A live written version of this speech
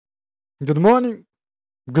Good morning,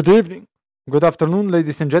 good evening, good afternoon,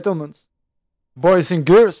 ladies and gentlemen, boys and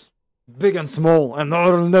girls, big and small, and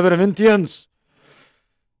all Neverwintians.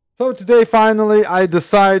 So today, finally, I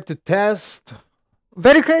decide to test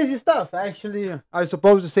very crazy stuff. Actually, I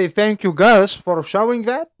suppose to say thank you, guys, for showing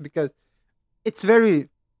that because it's very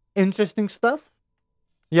interesting stuff.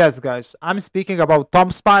 Yes, guys, I'm speaking about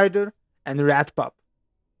Tom Spider and Rat Pup.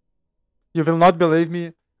 You will not believe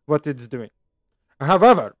me what it's doing.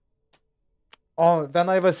 However, when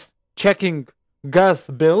I was checking Gus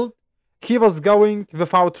build, he was going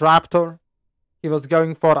without Raptor. He was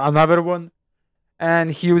going for another one, and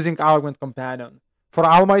he using Augment Companion. For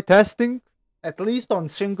all my testing, at least on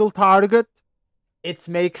single target, it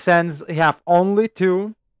makes sense you have only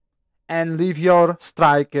two, and leave your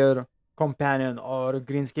Striker Companion or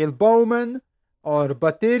Greenscale Bowman or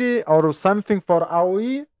Batiri or something for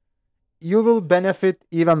AoE. You will benefit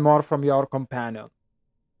even more from your Companion.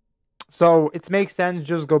 So it makes sense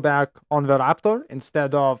just go back on the Raptor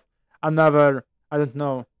instead of another, I don't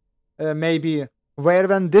know, maybe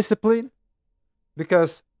Werewolf Discipline,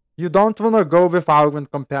 because you don't want to go with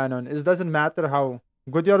Augment Companion. It doesn't matter how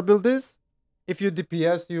good your build is. If you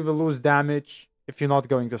DPS, you will lose damage if you're not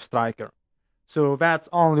going with Striker. So that's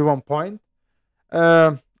only one point.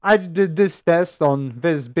 I did this test on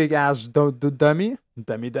this big ass dummy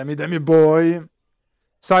boy.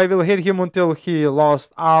 So I will hit him until he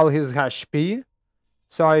lost all his HP.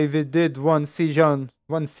 So I did one season,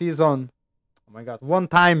 oh my god, one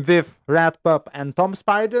time with Rat Pup and Tom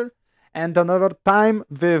Spider, and another time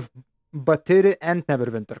with Batiri and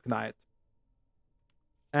Neverwinter Knight.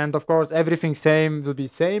 And of course, everything same will be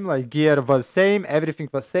same, like gear was same, everything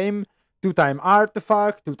was same, 2-time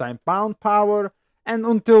artifact, 2-time pound power, and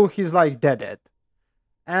until he's like dead.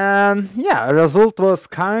 And yeah, result was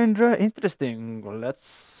kinda interesting.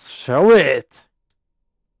 Let's show it.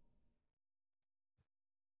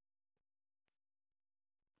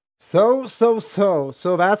 So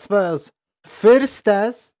that was first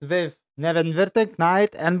test with Neverwinter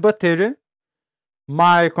Knight and Batiri.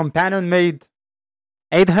 My companion made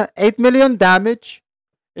 8 million damage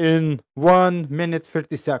in 1 minute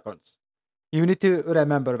 30 seconds. You need to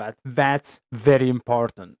remember that. That's very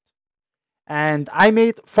important. And I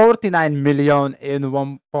made 49 million in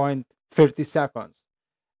 1.30 seconds.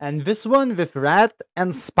 And this one with Rat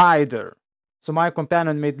and Spider. So my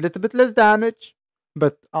companion made a little bit less damage,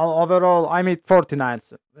 but overall I made 49.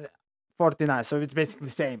 49, so it's basically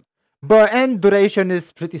the same. But end duration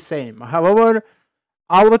is pretty same. However,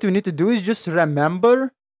 all what you need to do is just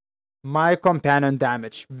remember my companion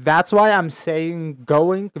damage. That's why I'm saying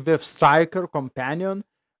going with Striker Companion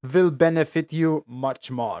will benefit you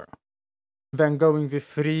much more than going with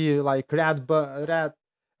free like Rat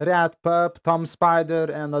Pup, Tom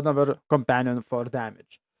Spider, and another companion for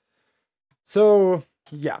damage. So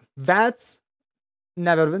yeah, that's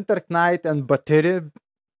Neverwinter Knight and Batiri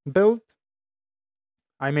build.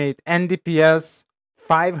 I made NDPS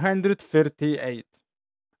 538.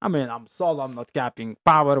 I mean, I'm solo, I'm not capping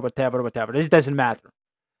power, whatever. This doesn't matter.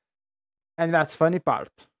 And that's funny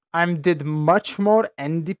part. I did much more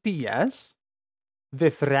NDPS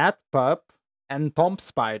with Rat Pup and Tom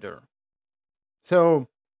Spider. So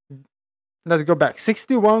let's go back.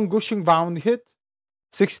 61 gushing bound hit,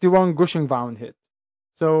 61 gushing bound hit.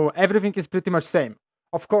 So everything is pretty much same.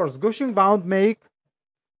 Of course, gushing bound make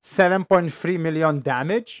 7.3 million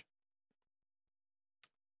damage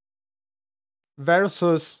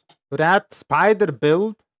versus Rat Spider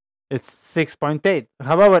build, it's 6.8.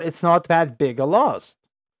 However, it's not that big a loss.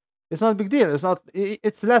 It's not a big deal.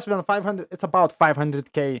 It's less than 500. It's about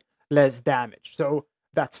 500k less damage. So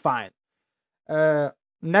that's fine.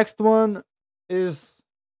 Next one is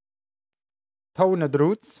Toned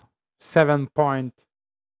Roots,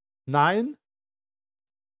 7.9.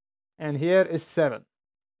 And here is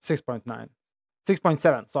 6.9.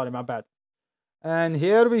 6.7, sorry, my bad. And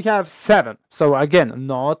here we have 7. So again,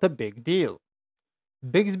 not a big deal.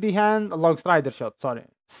 Bixby Hand, Long Strider Shot, sorry.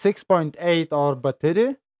 6.8 or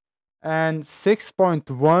Batiri. And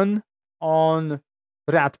 6.1 on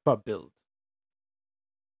Rat Pup build.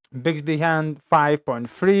 Bixby Hand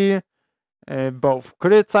 5.3. Both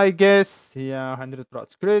crits, I guess. Yeah, 100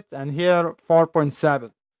 procs crits. And here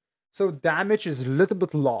 4.7. So damage is a little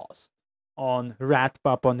bit lost on Rat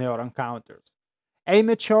Pup on your encounters. Aim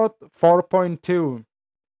at shot 4.2.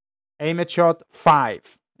 Aim at shot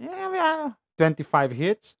 5. Yeah, 25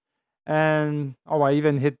 hits. And I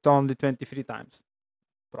even hit only 23 times.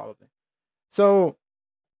 Probably. So,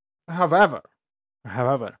 however,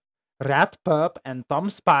 Rat Pup and Tom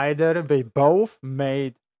Spider, they both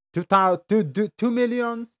made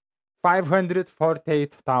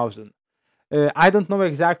 2,548,000. I don't know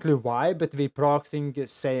exactly why, but we proxying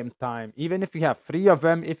same time. Even if you have 3 of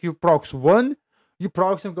them, if you prox one, you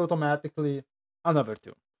proxying automatically another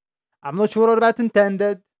 2. I'm not sure what that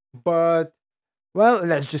intended, but well,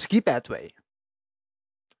 let's just keep that way.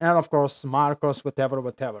 And of course, Marcos,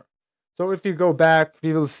 whatever. So if you go back,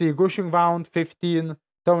 we will see gushing wound 15,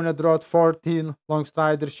 toned rod 14, long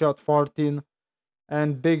strider shot 14,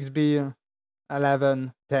 and Bigsby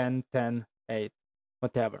 11, 10, 10, 8,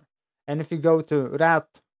 whatever. And if you go to ratt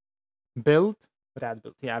build,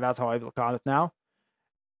 yeah, that's how I will call it now.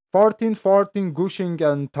 14, 14, gushing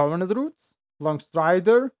and toned roots, long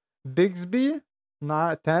strider, Bigsby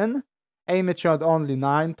 10, aim shot only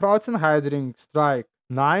 9%, hiding strike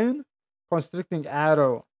 9, constricting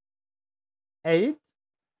arrow 8,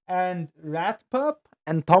 and rat pup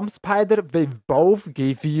and Tom Spider, they both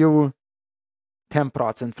give you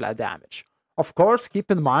 10% flat damage. Of course,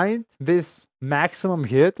 keep in mind this maximum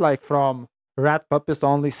hit, like from rat pup, is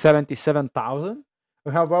only 77,000.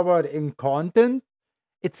 However, in content,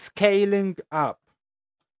 it's scaling up.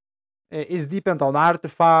 It's depend on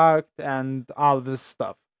artifact and all this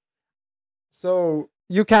stuff. So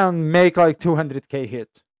you can make like 200k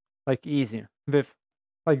hit, like easy, with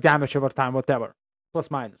like damage over time, whatever,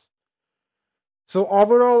 plus minus. So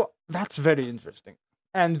overall, that's very interesting.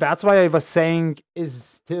 And that's why I was saying is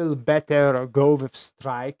still better go with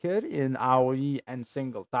Striker in AoE and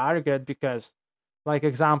single target, because, like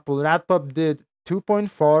example, Ratpup did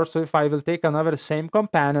 2.4, so if I will take another same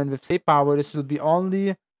companion with same power, this will be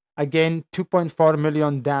only, again, 2.4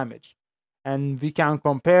 million damage. And we can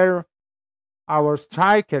compare our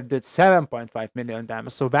Striker did 7.5 million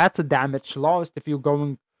damage, so that's a damage lost if you're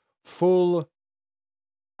going full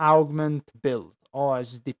augment build or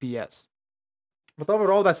as DPS. But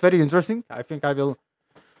overall, that's very interesting. I think I will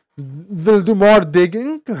do more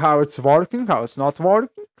digging, how it's working, how it's not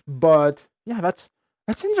working. But yeah, that's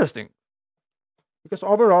interesting. Because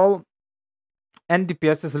overall,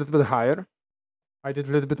 NDPS is a little bit higher. I did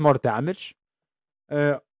a little bit more damage.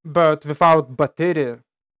 But without batiri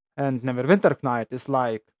and Neverwinter Knight, it's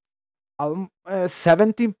like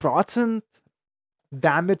 17%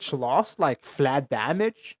 damage lost, like flat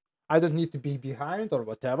damage. I don't need to be behind or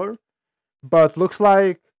whatever. But looks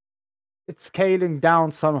like it's scaling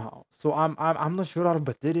down somehow. So I'm not sure how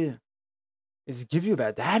batiri is give you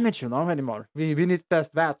that damage, anymore. We need to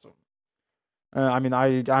test that. I mean,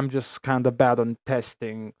 I'm just kind of bad on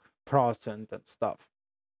testing percent and stuff.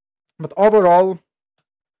 But overall,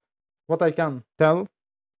 what I can tell,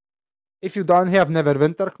 if you don't have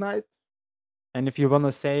Neverwinter Knight, and if you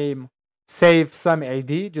wanna save some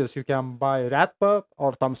AD, just you can buy Ratpup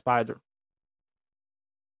or Tom Spider.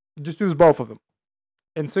 Just use both of them.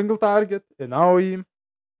 In single target, in AoE.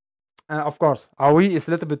 Of course, AoE is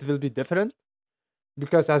a little bit will be different.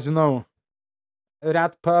 Because as you know,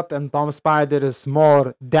 Rat Pup and Tom Spider is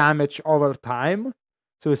more damage over time.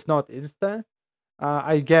 So it's not instant.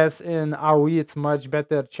 I guess in AoE it's much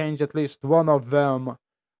better change at least one of them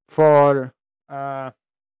for another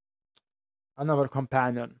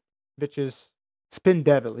companion, which is Spin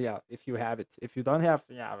Devil, yeah, if you have it. If you don't have,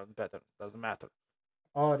 yeah, better, doesn't matter.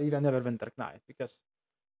 Or even Neverwinter Knight, because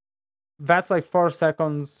that's like 4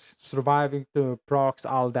 seconds surviving to procs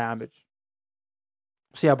all damage.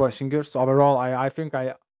 So yeah, boys and girls, overall, I think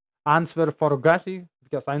I answered for Gussie,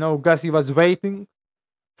 because I know Gussie was waiting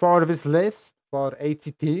for this list for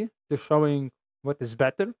ATT to showing what is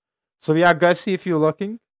better. So yeah, Gussie, if you're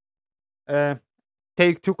looking,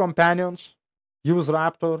 take 2 companions, use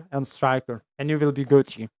Raptor and Striker, and you will be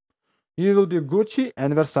Gucci. You will be Gucci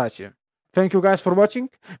and Versace. Thank you guys for watching.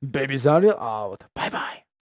 Baby Zariel out. Bye bye.